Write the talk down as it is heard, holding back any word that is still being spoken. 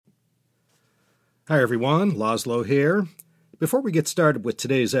Hi everyone, Laszlo here. Before we get started with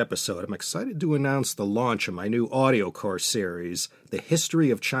today's episode, I'm excited to announce the launch of my new audio course series, The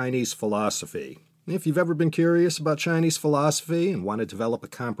History of Chinese Philosophy. If you've ever been curious about Chinese philosophy and want to develop a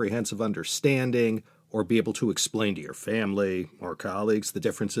comprehensive understanding or be able to explain to your family or colleagues the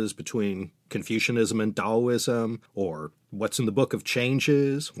differences between Confucianism and Taoism, or what's in the Book of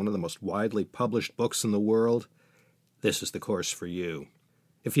Changes, one of the most widely published books in the world, this is the course for you.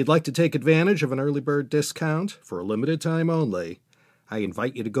 If you'd like to take advantage of an early bird discount for a limited time only, I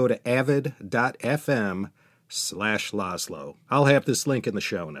invite you to go to avid.fm/Laszlo. I'll have this link in the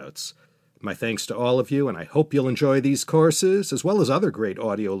show notes. My thanks to all of you, and I hope you'll enjoy these courses, as well as other great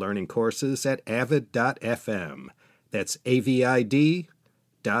audio learning courses at avid.fm. That's avid.fm.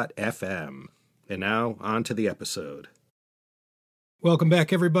 And now, on to the episode. Welcome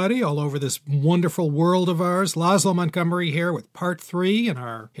back, everybody, all over this wonderful world of ours. Laszlo Montgomery here with part 3 in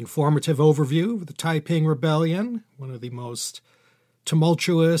our informative overview of the Taiping Rebellion, one of the most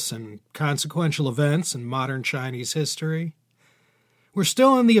tumultuous and consequential events in modern Chinese history. We're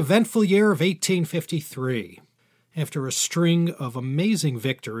still in the eventful year of 1853. After a string of amazing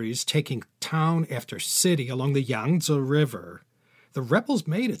victories taking town after city along the Yangtze River, the rebels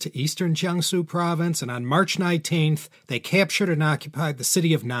made it to eastern Jiangsu province, and on March 19th, they captured and occupied the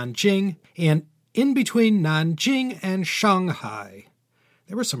city of Nanjing, and in between Nanjing and Shanghai,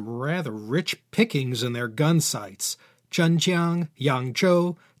 there were some rather rich pickings in their gun sites. Zhenjiang,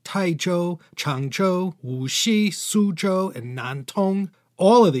 Yangzhou, Taizhou, Changzhou, Wuxi, Suzhou, and Nantong.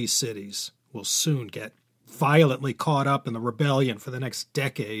 All of these cities will soon get violently caught up in the rebellion for the next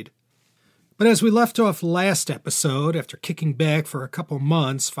decade. But as we left off last episode, after kicking back for a couple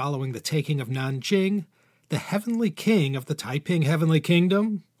months following the taking of Nanjing, the heavenly king of the Taiping Heavenly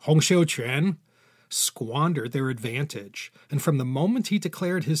Kingdom, Hong Xiuquan, squandered their advantage, and from the moment he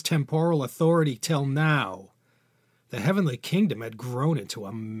declared his temporal authority till now, the Heavenly Kingdom had grown into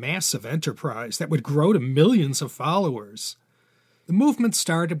a massive enterprise that would grow to millions of followers. The movement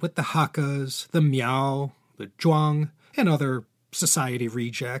started with the Hakkas, the Miao, the Zhuang, and other society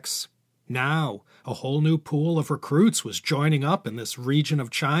rejects. Now, a whole new pool of recruits was joining up in this region of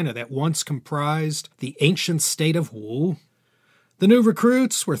China that once comprised the ancient state of Wu. The new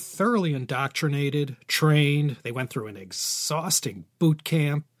recruits were thoroughly indoctrinated, trained, they went through an exhausting boot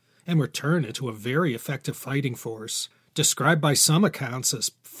camp, and were turned into a very effective fighting force, described by some accounts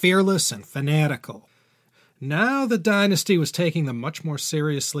as fearless and fanatical. Now the dynasty was taking them much more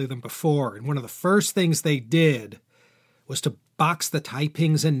seriously than before, and one of the first things they did was to box the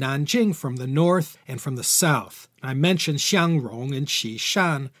Taipings in Nanjing from the north and from the south. I mentioned Xiangrong and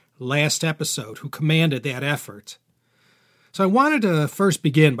Xishan last episode, who commanded that effort. So I wanted to first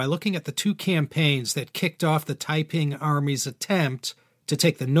begin by looking at the two campaigns that kicked off the Taiping army's attempt to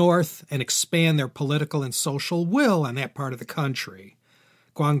take the north and expand their political and social will on that part of the country.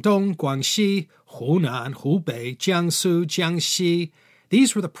 Guangdong, Guangxi, Hunan, Hubei, Jiangsu, Jiangxi,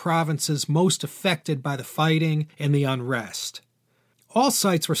 these were the provinces most affected by the fighting and the unrest. All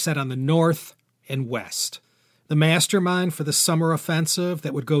sights were set on the north and west. The mastermind for the summer offensive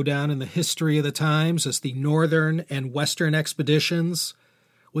that would go down in the history of the times as the northern and western expeditions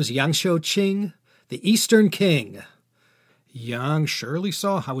was Yang Xiuqing, the Eastern King. Yang surely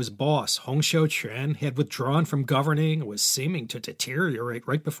saw how his boss, Hong Xiuquan, had withdrawn from governing and was seeming to deteriorate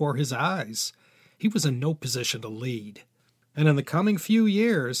right before his eyes. He was in no position to lead. And in the coming few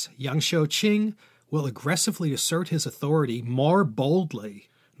years, Yang Xiuqing will aggressively assert his authority more boldly.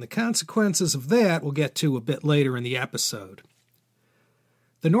 And the consequences of that we'll get to a bit later in the episode.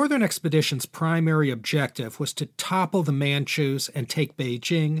 The Northern Expedition's primary objective was to topple the Manchus and take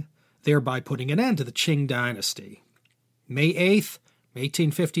Beijing, thereby putting an end to the Qing dynasty. May 8th,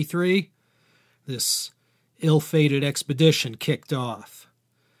 1853, this ill-fated expedition kicked off.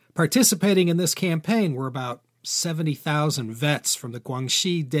 Participating in this campaign were about 70,000 vets from the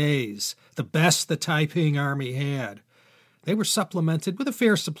Guangxi days, the best the Taiping army had. They were supplemented with a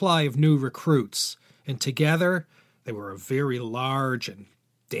fair supply of new recruits, and together they were a very large and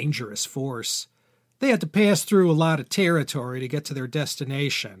dangerous force. They had to pass through a lot of territory to get to their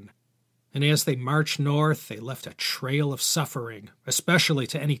destination, and as they marched north, they left a trail of suffering, especially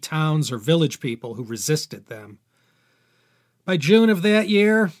to any towns or village people who resisted them. By June of that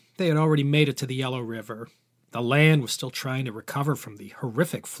year, they had already made it to the Yellow River. The land was still trying to recover from the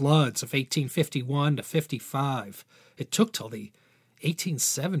horrific floods of 1851 to 55. It took till the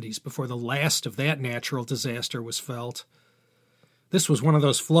 1870s before the last of that natural disaster was felt. This was one of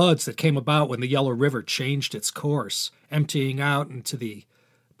those floods that came about when the Yellow River changed its course, emptying out into the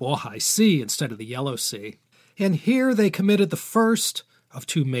Bohai Sea instead of the Yellow Sea. And here they committed the first of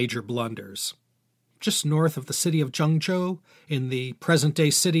two major blunders. just north of the city of Zhengzhou, in the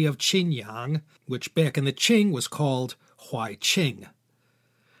present-day city of Qinyang, which back in the Qing was called Huaiqing.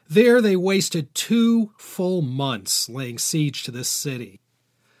 There they wasted 2 full months laying siege to this city.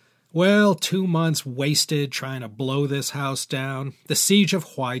 Well, 2 months wasted trying to blow this house down. The siege of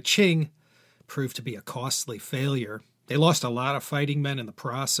Huaiqing proved to be a costly failure. They lost a lot of fighting men in the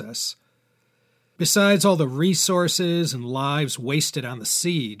process. Besides all the resources and lives wasted on the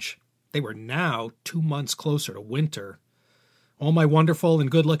siege, they were now 2 months closer to winter. All my wonderful and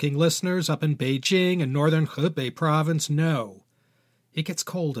good-looking listeners up in Beijing and northern Hebei province know it gets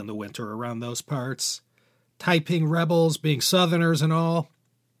cold in the winter around those parts. Taiping rebels, being southerners and all,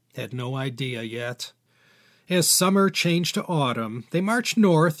 had no idea yet. As summer changed to autumn, they marched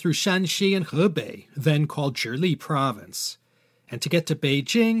north through Shanxi and Hebei, then called Zhili province. And to get to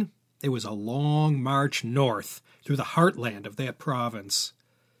Beijing, it was a long march north through the heartland of that province.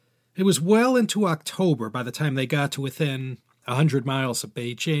 It was well into October by the time they got to within 100 miles of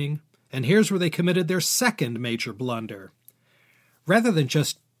Beijing, and here's where they committed their second major blunder. Rather than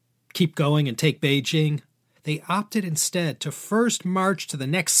just keep going and take Beijing, they opted instead to first march to the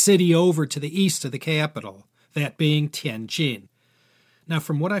next city over to the east of the capital, that being Tianjin. Now,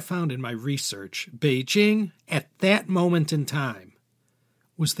 from what I found in my research, Beijing, at that moment in time,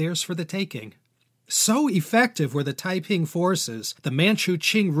 was theirs for the taking. So effective were the Taiping forces, the Manchu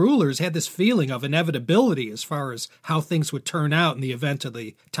Qing rulers had this feeling of inevitability as far as how things would turn out in the event of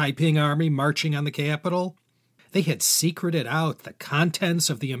the Taiping army marching on the capital. They had secreted out the contents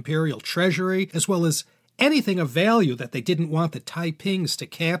of the imperial treasury, as well as anything of value that they didn't want the Taipings to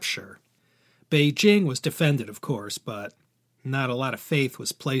capture. Beijing was defended, of course, but not a lot of faith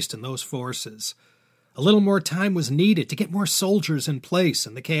was placed in those forces. A little more time was needed to get more soldiers in place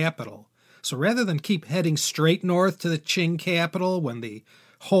in the capital. So rather than keep heading straight north to the Qing capital when the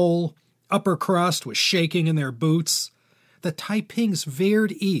whole upper crust was shaking in their boots, the Taipings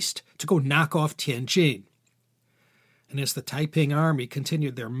veered east to go knock off Tianjin. And as the Taiping army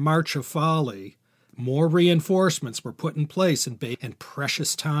continued their march of folly, more reinforcements were put in place and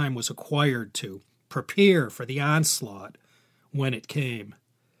precious time was acquired to prepare for the onslaught when it came.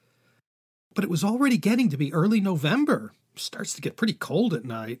 But it was already getting to be early November. It starts to get pretty cold at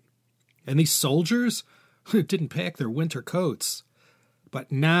night. And these soldiers didn't pack their winter coats.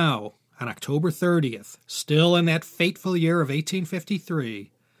 But now, on October 30th, still in that fateful year of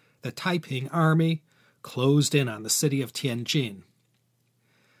 1853, the Taiping army closed in on the city of Tianjin.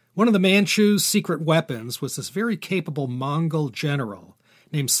 One of the Manchus' secret weapons was this very capable Mongol general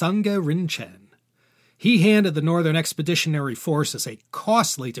named Sangye Rinchen. He handed the Northern Expeditionary Forces a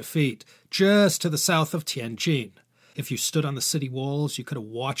costly defeat just to the south of Tianjin. If you stood on the city walls, you could have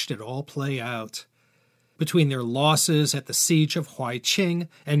watched it all play out. Between their losses at the siege of Huaiqing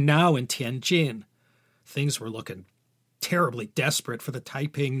and now in Tianjin, things were looking terribly desperate for the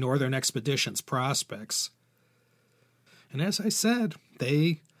Taiping Northern Expedition's prospects. And as I said,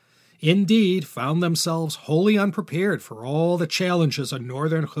 they indeed found themselves wholly unprepared for all the challenges a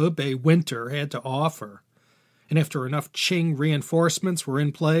northern Hebei winter had to offer. And after enough Qing reinforcements were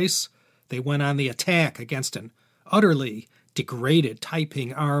in place, they went on the attack against an utterly degraded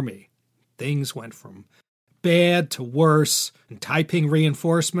Taiping army. Things went from bad to worse, and Taiping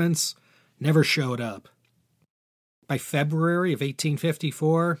reinforcements never showed up. By February of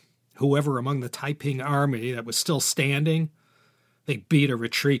 1854, whoever among the Taiping army that was still standing, they beat a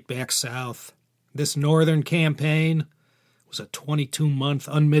retreat back south. This northern campaign was a 22-month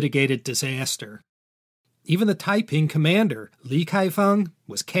unmitigated disaster. Even the Taiping commander, Li Kaifeng,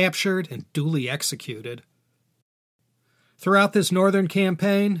 was captured and duly executed. Throughout this northern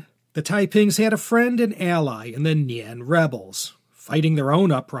campaign, the Taipings had a friend and ally in the Nian rebels, fighting their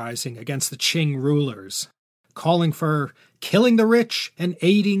own uprising against the Qing rulers, calling for killing the rich and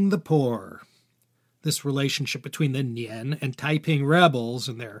aiding the poor. This relationship between the Nian and Taiping rebels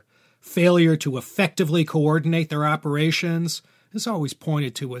and their failure to effectively coordinate their operations is always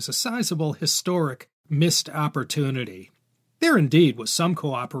pointed to as a sizable historic missed opportunity. There indeed was some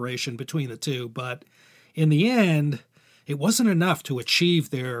cooperation between the two, but in the end, it wasn't enough to achieve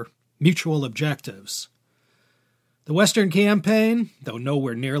their mutual objectives. The Western campaign, though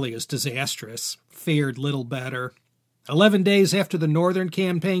nowhere nearly as disastrous, fared little better. 11 days after the Northern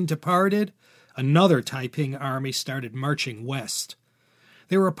campaign departed, another Taiping army started marching west.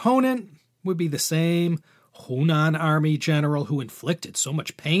 Their opponent would be the same Hunan army general who inflicted so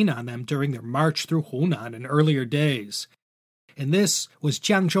much pain on them during their march through Hunan in earlier days. And this was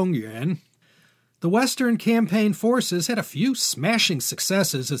Jiang Zhongyuan. The Western campaign forces had a few smashing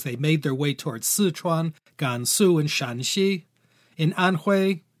successes as they made their way towards Sichuan, Gansu, and Shanxi. In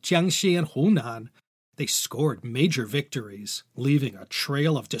Anhui, Jiangxi, and Hunan, They scored major victories, leaving a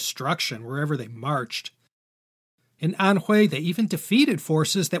trail of destruction wherever they marched. In Anhui, they even defeated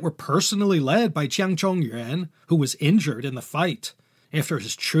forces that were personally led by Jiang Zhongyuan, who was injured in the fight, after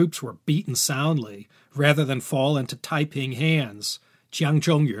his troops were beaten soundly. Rather than fall into Taiping hands, Jiang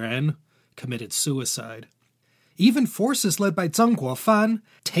Zhongyuan committed suicide. Even forces led by Zheng Guofan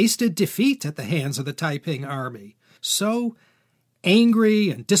tasted defeat at the hands of the Taiping army. So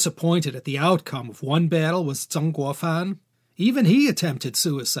angry and disappointed at the outcome of one battle was Zheng Guofan, even he attempted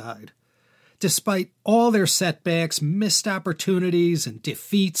suicide. Despite all their setbacks, missed opportunities, and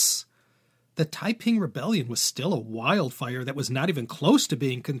defeats, the Taiping Rebellion was still a wildfire that was not even close to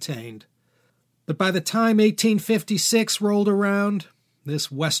being contained. But by the time 1856 rolled around,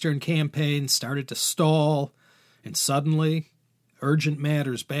 this Western campaign started to stall, and suddenly, urgent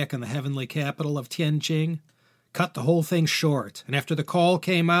matters back in the heavenly capital of Tianjin cut the whole thing short, and after the call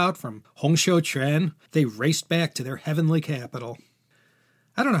came out from Hongxiuquan, they raced back to their heavenly capital.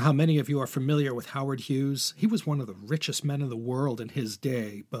 I don't know how many of you are familiar with Howard Hughes. He was one of the richest men in the world in his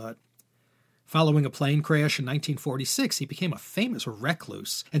day, but following a plane crash in 1946, he became a famous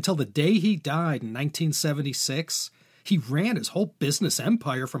recluse. Until the day he died in 1976, he ran his whole business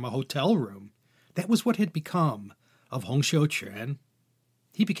empire from a hotel room. That was what had become of Hongxiuquan.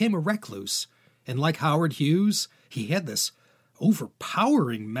 He became a recluse, and like Howard Hughes, he had this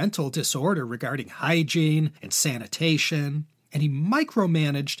overpowering mental disorder regarding hygiene and sanitation, and he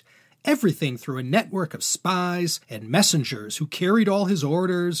micromanaged everything through a network of spies and messengers who carried all his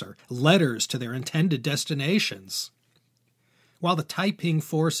orders or letters to their intended destinations. While the Taiping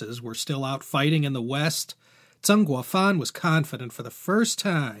forces were still out fighting in the west, Zheng Guofan was confident for the first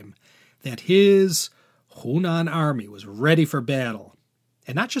time that his Hunan army was ready for battle.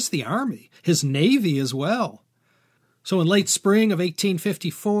 And not just the army, his navy as well. So in late spring of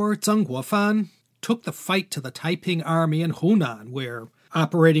 1854, Zheng Guofan took the fight to the Taiping army in Hunan, where,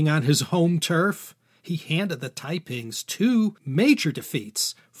 operating on his home turf, he handed the Taipings two major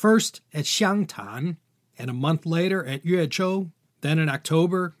defeats, first at Xiangtan, and a month later at Yuezhou. Then in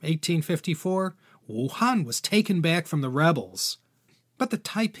October 1854, Wuhan was taken back from the rebels. But the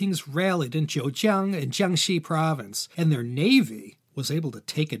Taipings rallied in Zhejiang and Jiangxi province, and their navy was able to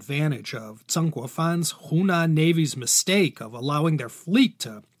take advantage of Zheng Guofan's Hunan Navy's mistake of allowing their fleet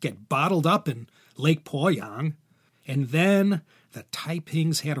to get bottled up in Lake Poyang. And then the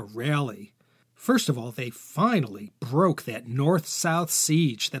Taipings had a rally. First of all, they finally broke that north-south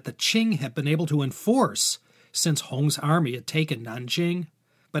siege that the Qing had been able to enforce since Hong's army had taken Nanjing.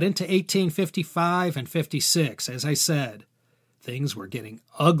 But into 1855 and 56, as I said, things were getting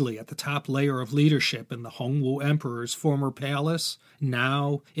ugly at the top layer of leadership in the Hongwu Emperor's former palace.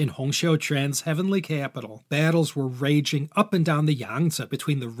 Now, in Hongxiuquan's heavenly capital, battles were raging up and down the Yangtze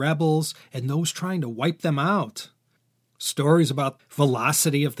between the rebels and those trying to wipe them out. Stories about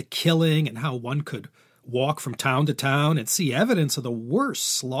velocity of the killing and how one could walk from town to town and see evidence of the worst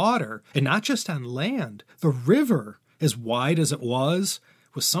slaughter, and not just on land. The river, as wide as it was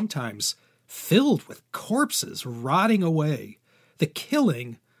sometimes filled with corpses rotting away. The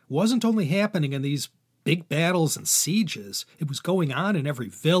killing wasn't only happening in these big battles and sieges, it was going on in every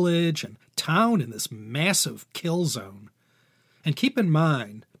village and town in this massive kill zone. And keep in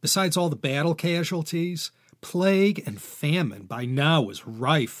mind, besides all the battle casualties, plague and famine by now was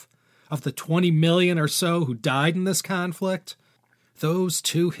rife. Of the 20 million or so who died in this conflict, those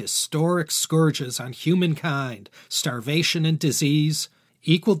two historic scourges on humankind, starvation and disease,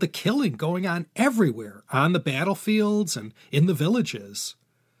 equaled the killing going on everywhere, on the battlefields and in the villages.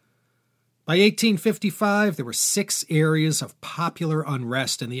 By 1855, there were 6 areas of popular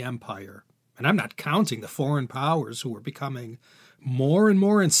unrest in the empire, and I'm not counting the foreign powers who were becoming more and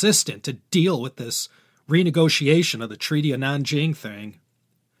more insistent to deal with this renegotiation of the Treaty of Nanjing thing.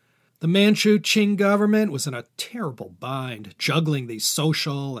 The Manchu Qing government was in a terrible bind, juggling these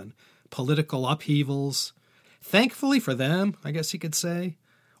social and political upheavals. Thankfully for them, I guess you could say,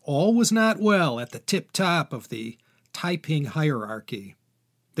 all was not well at the tip-top of the Taiping hierarchy.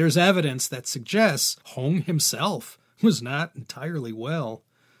 There's evidence that suggests Hong himself was not entirely well.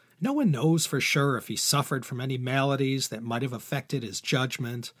 No one knows for sure if he suffered from any maladies that might have affected his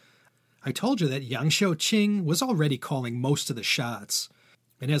judgment. I told you that Yang Xiuqing was already calling most of the shots.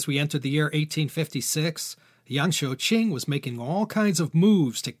 And as we entered the year 1856, Yang Xiuqing was making all kinds of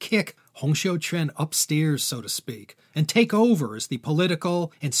moves to kick Hongxiuquan upstairs, so to speak, and take over as the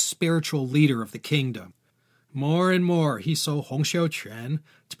political and spiritual leader of the kingdom. More and more he saw Hongxiuquan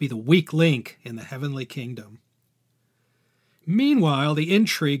to be the weak link in the heavenly kingdom. Meanwhile, the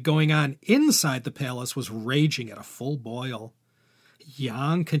intrigue going on inside the palace was raging at a full boil.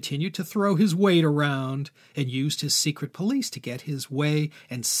 Yang continued to throw his weight around and used his secret police to get his way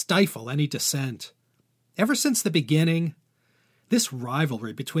and stifle any dissent. Ever since the beginning, this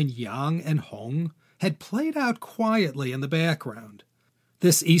rivalry between Yang and Hong had played out quietly in the background.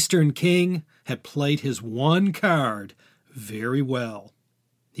 This Eastern king had played his one card very well.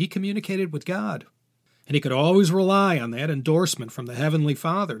 He communicated with God, and he could always rely on that endorsement from the Heavenly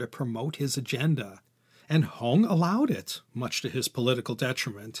Father to promote his agenda. And Hong allowed it, much to his political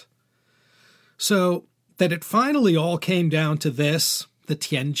detriment. So that it finally all came down to this, the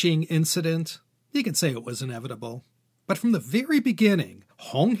Tianjin incident, you can say it was inevitable. But from the very beginning,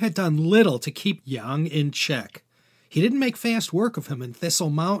 Hong had done little to keep Yang in check. He didn't make fast work of him in Thistle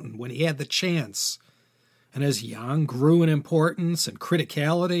Mountain when he had the chance. And as Yang grew in importance and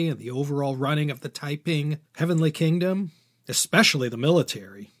criticality in the overall running of the Taiping Heavenly Kingdom, especially the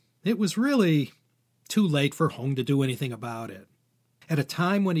military, it was really too late for Hong to do anything about it. At a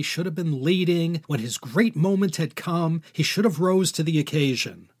time when he should have been leading, when his great moment had come, he should have rose to the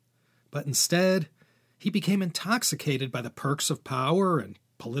occasion. But instead, he became intoxicated by the perks of power and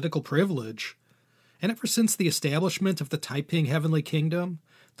political privilege. And ever since the establishment of the Taiping Heavenly Kingdom,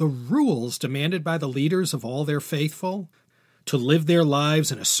 the rules demanded by the leaders of all their faithful, to live their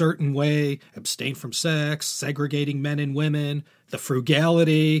lives in a certain way, abstain from sex, segregating men and women, the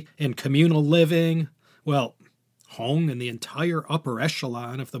frugality and communal living, well, Hong and the entire upper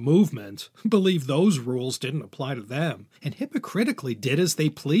echelon of the movement believed those rules didn't apply to them, and hypocritically did as they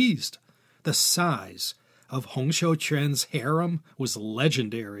pleased. The size of Hong Xiuquan's harem was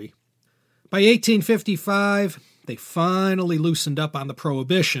legendary. By 1855, they finally loosened up on the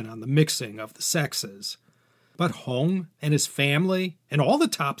prohibition on the mixing of the sexes. But Hong and his family, and all the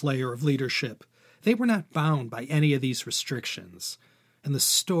top layer of leadership, they were not bound by any of these restrictions. And the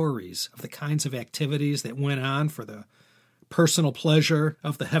stories of the kinds of activities that went on for the personal pleasure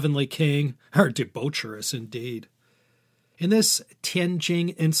of the Heavenly King are debaucherous indeed. In this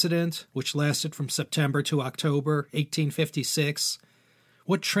Tianjin incident, which lasted from September to October 1856,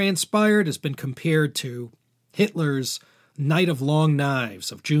 what transpired has been compared to Hitler's Night of Long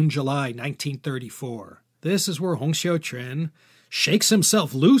Knives of June-July 1934. This is where Hong Xiuquan shakes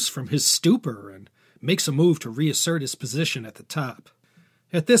himself loose from his stupor and makes a move to reassert his position at the top.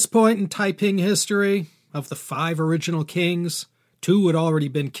 At this point in Taiping history, of the 5 original kings, 2 had already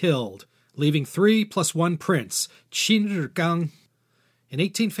been killed, leaving 3 plus 1 prince, Qin Ergang. In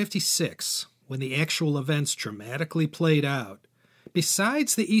 1856, when the actual events dramatically played out,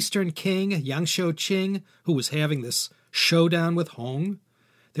 besides the Eastern king Yang Xiuqing, who was having this showdown with Hong,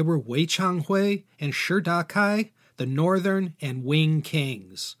 there were Wei Changhui and Shi Dakai, the Northern and Wing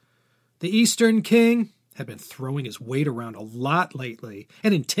kings. The Eastern king had been throwing his weight around a lot lately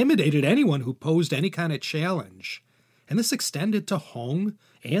and intimidated anyone who posed any kind of challenge. And this extended to Hong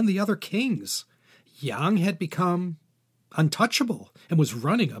and the other kings. Yang had become untouchable and was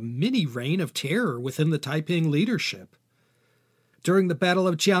running a mini reign of terror within the Taiping leadership. During the Battle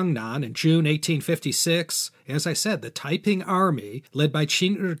of Jiangnan in June 1856, as I said, the Taiping army, led by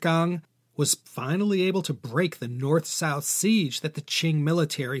Qin Ergang, was finally able to break the north-south siege that the Qing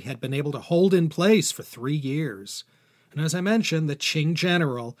military had been able to hold in place for 3 years. And as I mentioned, the Qing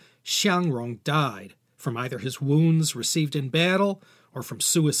general Xiangrong died from either his wounds received in battle or from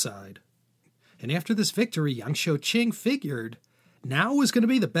suicide. And after this victory, Yang Xiuqing figured now was going to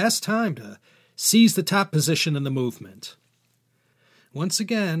be the best time to seize the top position in the movement. Once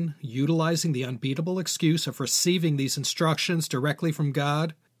again, utilizing the unbeatable excuse of receiving these instructions directly from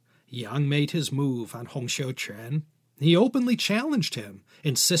God, Yang made his move on Hong Xiuquan. He openly challenged him,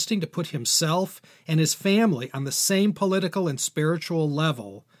 insisting to put himself and his family on the same political and spiritual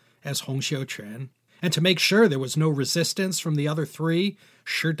level as Hong Xiuquan, and to make sure there was no resistance from the other 3,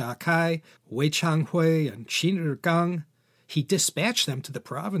 Shi Dakai, Wei Changhui, and Qin Ergang. He dispatched them to the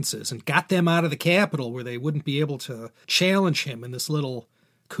provinces and got them out of the capital where they wouldn't be able to challenge him in this little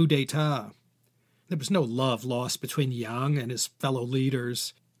coup d'etat. There was no love lost between Yang and his fellow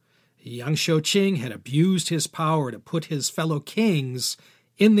leaders. Yang Xiuqing had abused his power to put his fellow kings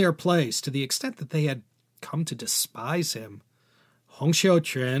in their place to the extent that they had come to despise him. Hong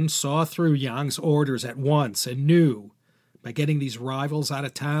Xiuquan saw through Yang's orders at once and knew, by getting these rivals out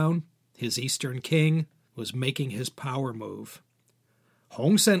of town, his Eastern king was making his power move.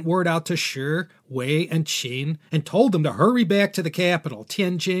 Hong sent word out to Shi, Wei, and Qin and told them to hurry back to the capital,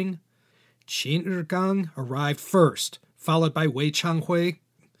 Tianjin. Qin Ergang arrived first, followed by Wei Changhui.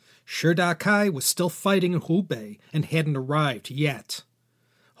 Shi Dakai was still fighting in Hubei and hadn't arrived yet.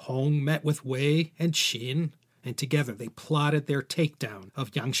 Hong met with Wei and Qin, and together they plotted their takedown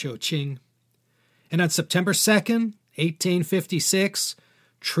of Yang Xiuqing. And on September 2nd, 1856,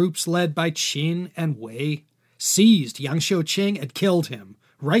 troops led by Qin and Wei seized Yang Xiuqing and killed him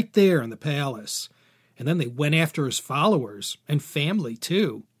right there in the palace. And then they went after his followers and family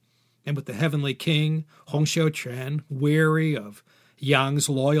too. And with the heavenly king, Hong Xiuquan, weary of Yang's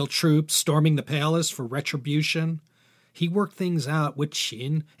loyal troops storming the palace for retribution, he worked things out with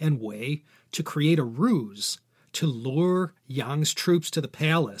Qin and Wei to create a ruse to lure Yang's troops to the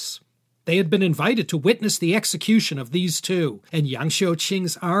palace. They had been invited to witness the execution of these two, and Yang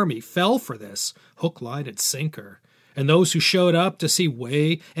Xiuqing's army fell for this, hook, line, and sinker. And those who showed up to see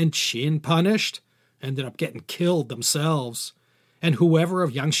Wei and Qin punished ended up getting killed themselves. And whoever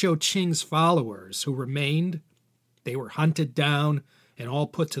of Yang Xiuqing's followers who remained, they were hunted down and all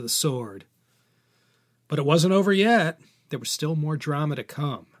put to the sword. But it wasn't over yet. There was still more drama to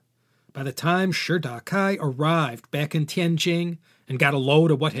come. By the time Shi Dakai arrived back in Tianjin and got a load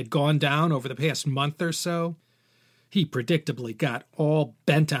of what had gone down over the past month or so, he predictably got all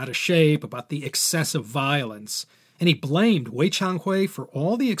bent out of shape about the excessive violence, and he blamed Wei Changhui for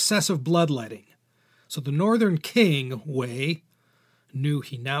all the excessive bloodletting. So the northern king, Wei, knew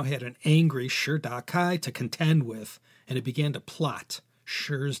he now had an angry Shi Dakai to contend with, and he began to plot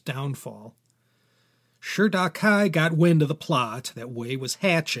Shi's downfall. Shi Dakai got wind of the plot that Wei was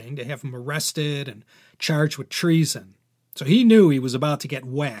hatching to have him arrested and charged with treason, so he knew he was about to get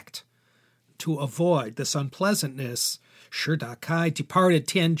whacked. To avoid this unpleasantness, Shi Dakai departed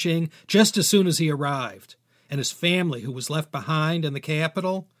Tianjin just as soon as he arrived, and his family, who was left behind in the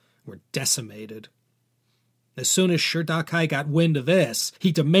capital, were decimated. As soon as Shi Dakai got wind of this,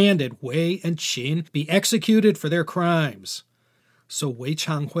 he demanded Wei and Qin be executed for their crimes. So Wei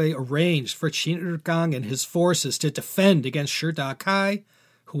Changhui arranged for Qin Ergang and his forces to defend against Shi Dakai,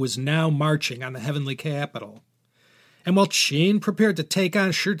 who was now marching on the heavenly capital. And while Qin prepared to take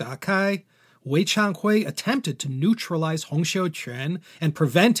on Shi Dakai, Wei Changhui attempted to neutralize Hong Xiuquan and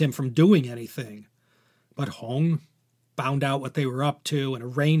prevent him from doing anything. But Hong found out what they were up to and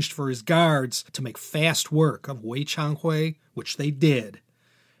arranged for his guards to make fast work of Wei Changhui, which they did.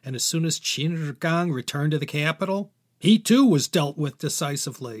 And as soon as Qin Ergang returned to the capital, he too was dealt with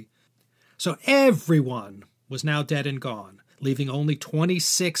decisively. So everyone was now dead and gone, leaving only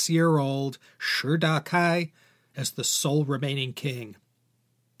 26-year-old Shi Dakai as the sole remaining king.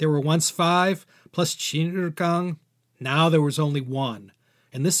 There were once 5, plus Qin Ergang. Now there was only 1,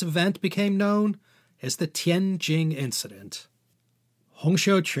 and this event became known as the Tianjin Incident. Hong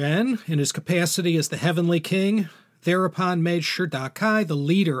Xiuquan, in his capacity as the heavenly king, thereupon made Shi Dakai the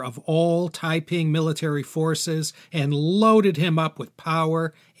leader of all Taiping military forces and loaded him up with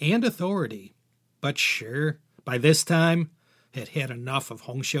power and authority. But Shi, by this time, had had enough of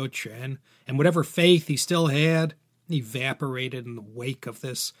Hong Xiuquan, and whatever faith he still had evaporated in the wake of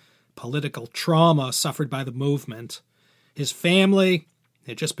this political trauma suffered by the movement. His family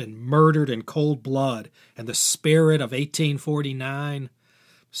had just been murdered in cold blood, and the spirit of 1849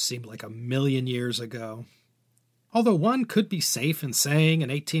 seemed like 1,000,000 years ago. Although one could be safe in saying in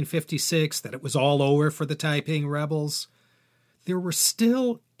 1856 that it was all over for the Taiping rebels, there were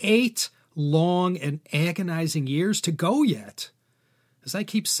still 8 long and agonizing years to go yet. As I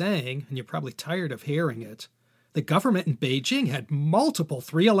keep saying, and you're probably tired of hearing it, the government in Beijing had multiple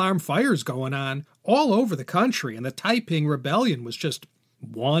 3-alarm fires going on all over the country, and the Taiping Rebellion was just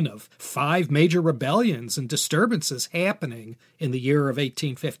one of 5 major rebellions and disturbances happening in the year of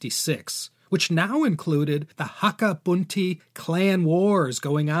 1856, which now included the Hakka-Bunti clan wars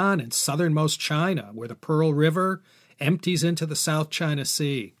going on in southernmost China, where the Pearl River empties into the South China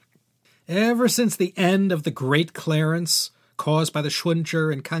Sea. Ever since the end of the Great Clearance, caused by the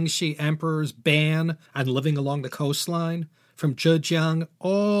Shunzhi and Kangxi emperors' ban on living along the coastline, from Zhejiang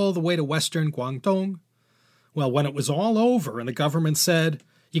all the way to western Guangdong, well, when it was all over and the government said,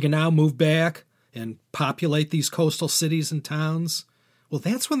 you can now move back and populate these coastal cities and towns, well,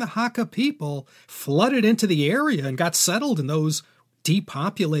 that's when the Hakka people flooded into the area and got settled in those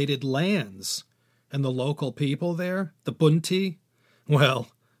depopulated lands. And the local people there, the Bunti, well,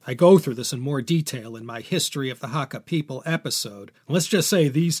 I go through this in more detail in my History of the Hakka People episode. Let's just say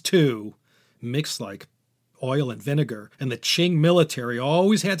these two, mixed like oil and vinegar, and the Qing military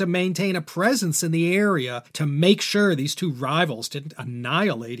always had to maintain a presence in the area to make sure these two rivals didn't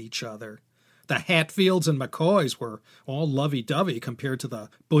annihilate each other. The Hatfields and McCoys were all lovey-dovey compared to the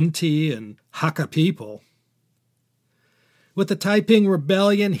Bunti and Hakka people. With the Taiping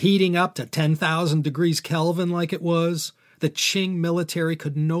Rebellion heating up to 10,000 degrees Kelvin like it was, the Qing military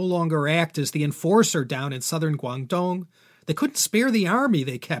could no longer act as the enforcer down in southern Guangdong. They couldn't spare the army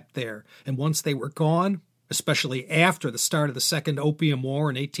they kept there, and once they were gone, especially after the start of the Second Opium War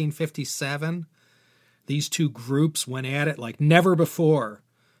in 1857, These two groups went at it like never before,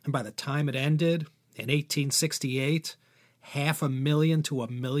 and by the time it ended, in 1868, 500,000 to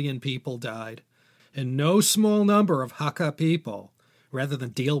 1 million people died. And no small number of Hakka people, rather than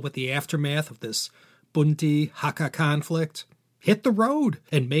deal with the aftermath of this Bunti-Hakka conflict, hit the road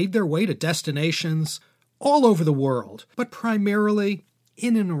and made their way to destinations all over the world, but primarily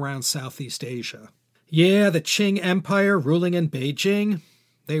in and around Southeast Asia. Yeah, the Qing Empire ruling in Beijing,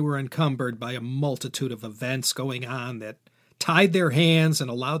 they were encumbered by a multitude of events going on that tied their hands and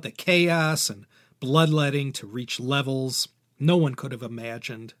allowed the chaos and bloodletting to reach levels no one could have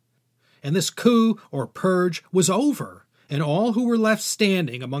imagined. And this coup or purge was over, and all who were left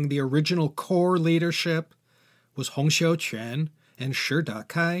standing among the original core leadership was Hong Xiuquan and Shi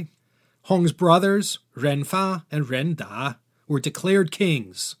Dakai. Hong's brothers, Ren Fa and Ren Da, were declared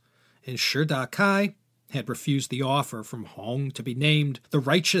kings, and Shi Dakai had refused the offer from Hong to be named the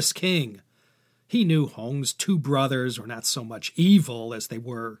righteous king. He knew Hong's two brothers were not so much evil as they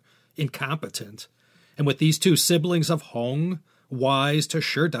were incompetent, and with these two siblings of Hong wise to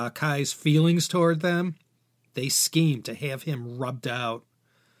Shi Dakai's feelings toward them, they schemed to have him rubbed out.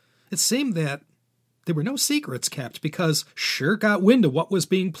 It seemed that there were no secrets kept because Shi got wind of what was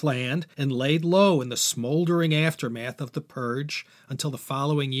being planned and laid low in the smoldering aftermath of the purge until the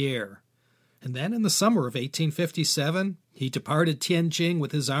following year. And then in the summer of 1857, he departed Tianjin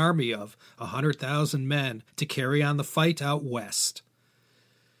with his army of 100,000 men to carry on the fight out west.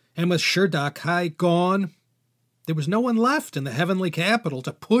 And with Shi Dakai gone, there was no one left in the heavenly capital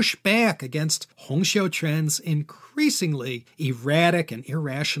to push back against Hong Xiuquan's increasingly erratic and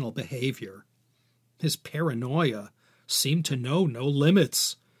irrational behavior. His paranoia seemed to know no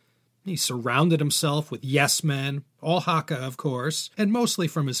limits. He surrounded himself with yes-men, all Hakka, of course, and mostly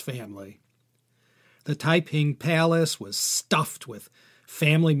from his family. The Taiping palace was stuffed with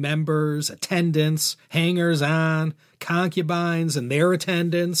family members, attendants, hangers-on, concubines, and their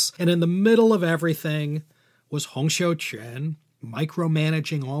attendants, and in the middle of everything was Hong Xiuquan,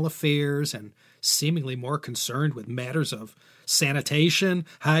 micromanaging all affairs and seemingly more concerned with matters of sanitation,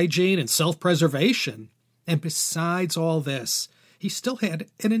 hygiene, and self-preservation. And besides all this, he still had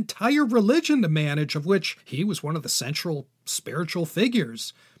an entire religion to manage, of which he was one of the central spiritual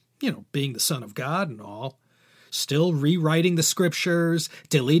figures, being the Son of God and all. Still rewriting the scriptures,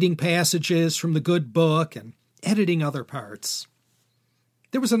 deleting passages from the good book, and editing other parts.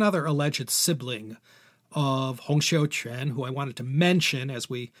 There was another alleged sibling of Hong Xiuquan who I wanted to mention as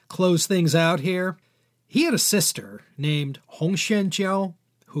we close things out here. He had a sister named Hong Xuanjiao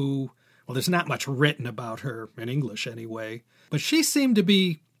who, well, there's not much written about her, in English anyway, but she seemed to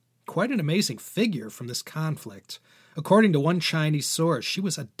be quite an amazing figure from this conflict. According to one Chinese source, she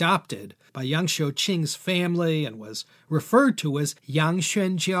was adopted by Yang Xiuqing's family and was referred to as Yang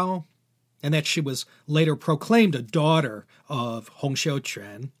Xuanjiao, and that she was later proclaimed a daughter of Hong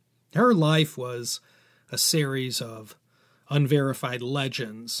Xiuquan. Her life was a series of unverified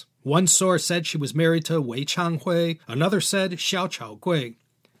legends. One source said she was married to Wei Changhui, another said Xiao Chaogui.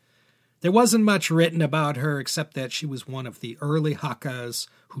 There wasn't much written about her except that she was one of the early Hakkas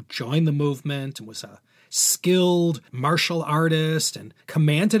who joined the movement and was a skilled martial artist and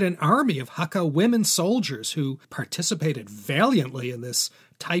commanded an army of Hakka women soldiers who participated valiantly in this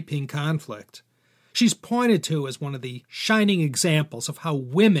Taiping conflict. She's pointed to as one of the shining examples of how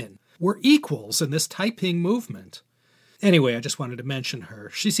women were equals in this Taiping movement. Anyway, I just wanted to mention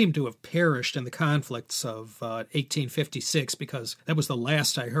her. She seemed to have perished in the conflicts of 1856 because that was the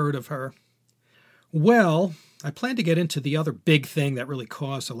last I heard of her. Well, I plan to get into the other big thing that really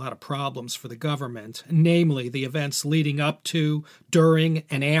caused a lot of problems for the government, namely the events leading up to, during,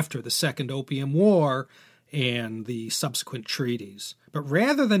 and after the Second Opium War and the subsequent treaties. But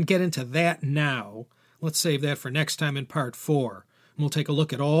rather than get into that now, let's save that for next time in Part 4. We'll take a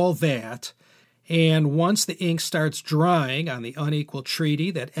look at all that, and once the ink starts drying on the unequal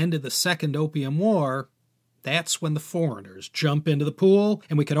treaty that ended the Second Opium War, that's when the foreigners jump into the pool,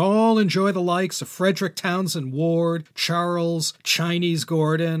 and we can all enjoy the likes of Frederick Townsend Ward, Charles, Chinese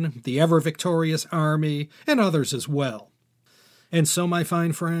Gordon, the ever-victorious Army, and others as well. And so, my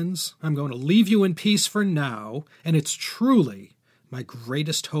fine friends, I'm going to leave you in peace for now, and it's truly my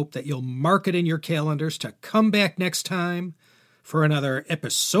greatest hope that you'll mark it in your calendars to come back next time for another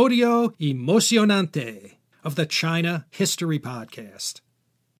episodio emocionante of the China History Podcast.